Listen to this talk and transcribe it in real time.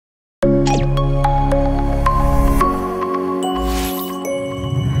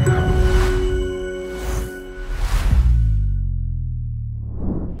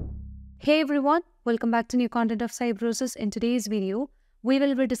Hey everyone, welcome back to new content of Cybrosys. In today's video, we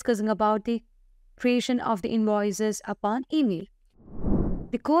will be discussing about the creation of the invoices upon email.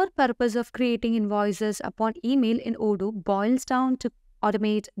 The core purpose of creating invoices upon email in Odoo boils down to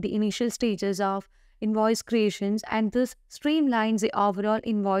automate the initial stages of invoice creations, and this streamlines the overall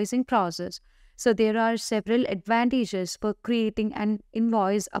invoicing process. So there are several advantages for creating an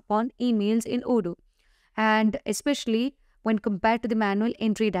invoice upon emails in Odoo, and especially when compared to the manual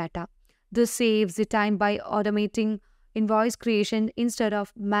entry data. This saves the time by automating invoice creation instead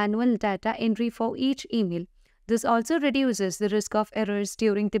of manual data entry for each email. This also reduces the risk of errors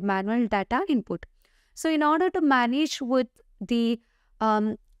during the manual data input. So in order to manage with the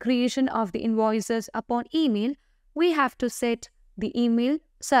creation of the invoices upon email, we have to set the email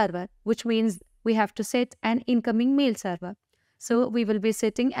server, which means we have to set an incoming mail server. So we will be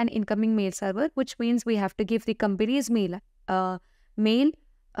setting an incoming mail server, which means we have to give the company's mail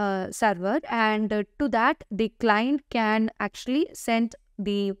server, and to that the client can actually send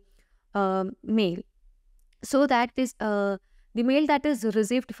the mail. So that is the mail that is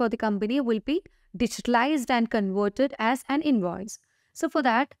received for the company will be digitalized and converted as an invoice. So for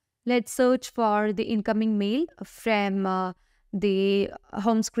that, let's search for the incoming mail from the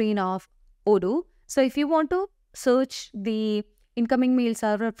home screen of Odoo. So if you want to search the incoming mail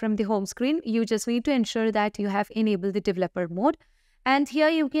server from the home screen, you just need to ensure that you have enabled the developer mode. And here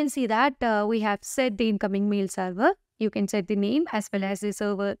you can see that we have set the incoming mail server. You can set the name as well as the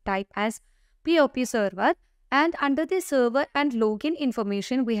server type as POP server. And under the server and login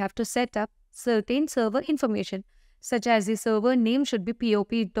information, we have to set up certain server information, such as the server name should be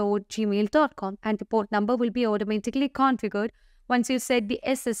pop.gmail.com, and the port number will be automatically configured once you set the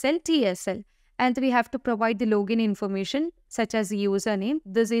SSL TSL. And we have to provide the login information such as the username.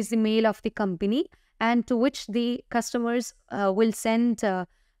 This is the mail of the company, and to which the customers will send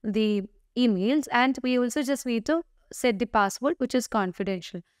the emails. And we also just need to set the password, which is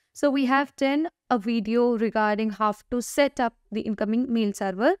confidential. So we have done a video regarding how to set up the incoming mail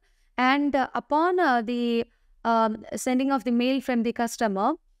server. And upon the sending of the mail from the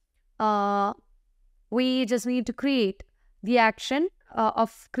customer, we just need to create the action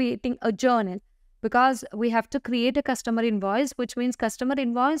of creating a journal, because we have to create a customer invoice, which means customer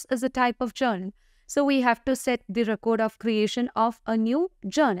invoice is a type of journal. So we have to set the record of creation of a new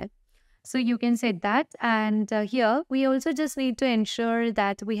journal. So you can set that. And here we also just need to ensure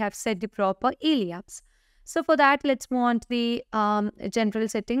that we have set the proper alias. So for that, let's move on to the general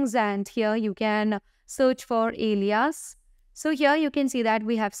settings, and here you can search for alias. So here you can see that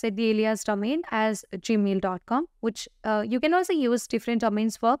we have set the alias domain as gmail.com, which you can also use different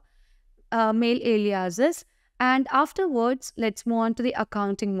domains for mail aliases. And afterwards, let's move on to the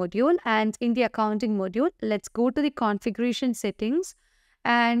accounting module. And in the accounting module, let's go to the configuration settings.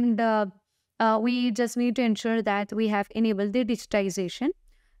 And we just need to ensure that we have enabled the digitization.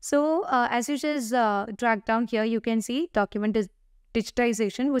 So as you just drag down here, you can see document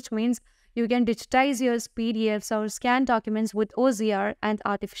digitization, which means you can digitize your PDFs or scan documents with OCR and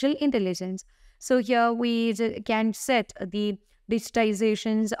artificial intelligence. So here we can set the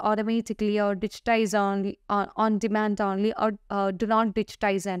digitizations automatically, or digitize only, on demand only, or do not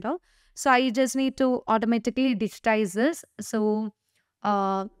digitize at all. So I just need to automatically digitize this. So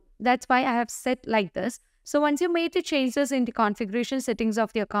that's why I have set like this. So once you made the changes in the configuration settings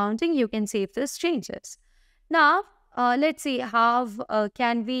of the accounting, you can save these changes. Now, let's see how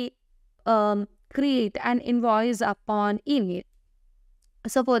can we create an invoice upon email.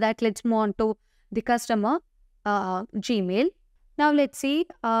 So for that, let's move on to the customer Gmail. Now let's see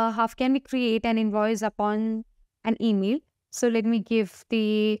how can we create an invoice upon an email. So let me give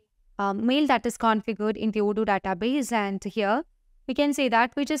the mail that is configured in the Odoo database, and here we can say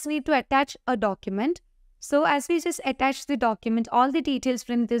that we just need to attach a document. So as we just attach the document, all the details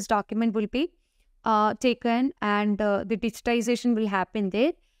from this document will be taken, and the digitization will happen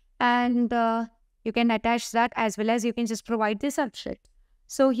there. And you can attach that, as well as you can just provide the subject.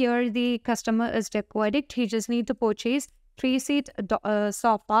 So here the customer is decorated. He just need to purchase 3-seat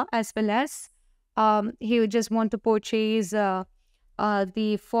sofa, as well as he would just want to purchase the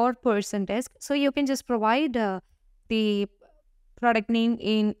 4-person desk. So you can just provide the product name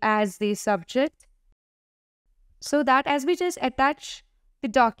in as the subject, so that as we just attach the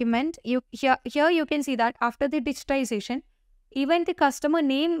document, here you can see that after the digitization, even the customer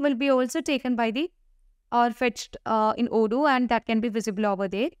name will be also taken by the or fetched in Odoo, and that can be visible over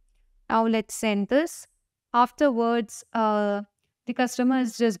there. Now let's send this. Afterwards, the customer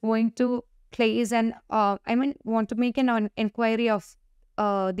is just going to place an want to make an inquiry of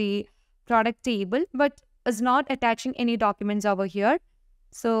the product table, but is not attaching any documents over here.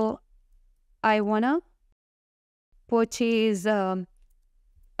 So I want to purchase a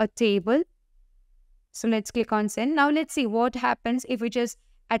table. So let's click on send. Now let's see what happens if we just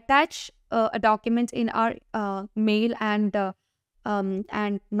attach a document in our mail and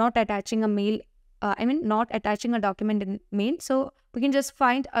not attaching a mail. Not attaching a document in mail. So we can just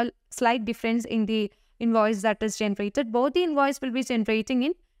find a slight difference in the invoice that is generated. Both the invoice will be generating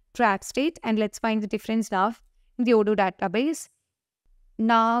in track state, and let's find the difference now in the Odoo database.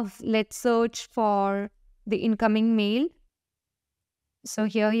 Now let's search for the incoming mail. So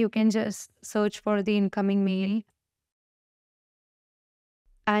here you can just search for the incoming mail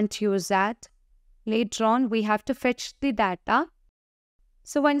and choose that. Later on, we have to fetch the data.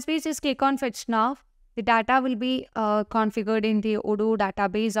 So once we just click on fetch now, the data will be configured in the Odoo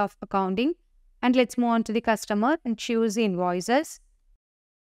database of accounting. And let's move on to the customer and choose the invoices.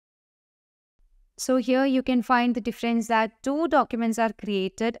 So here you can find the difference that 2 documents are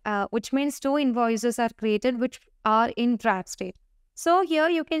created, which means 2 invoices are created which are in track state. So here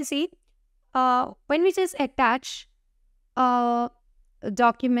you can see when we just attach a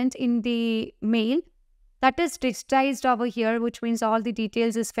document in the mail, that is digitized over here, which means all the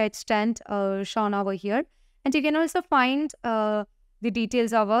details is fetched and shown over here. And you can also find the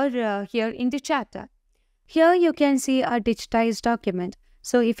details over here in the chat tab. Here you can see a digitized document.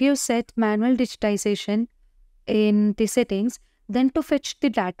 So if you set manual digitization in the settings, then to fetch the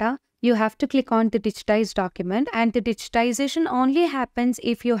data, you have to click on the digitized document, and the digitization only happens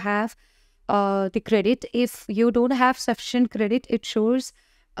if you have the credit. If you don't have sufficient credit, it shows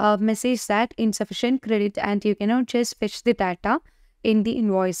a message that insufficient credit, and you cannot just fetch the data in the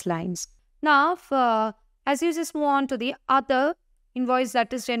invoice lines. Now, as you just move on to the other invoice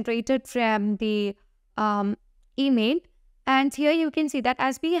that is generated from the email, and here you can see that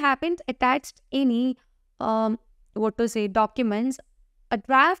as we haven't attached any documents, a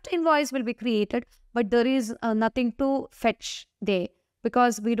draft invoice will be created, but there is nothing to fetch there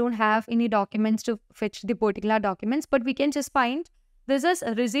because we don't have any documents to fetch the particular documents. But we can just find this is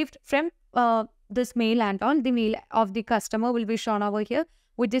received from this mail, and all the mail of the customer will be shown over here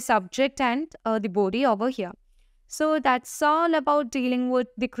with the subject and the body over here. So that's all about dealing with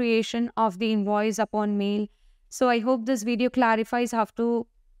the creation of the invoice upon mail. So I hope this video clarifies how to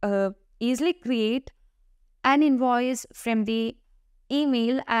easily create an invoice from the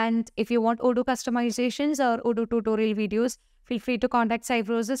email. And if you want Odoo customizations or Odoo tutorial videos, feel free to contact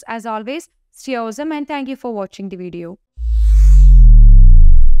Cybrosys. As always, stay awesome and thank you for watching the video.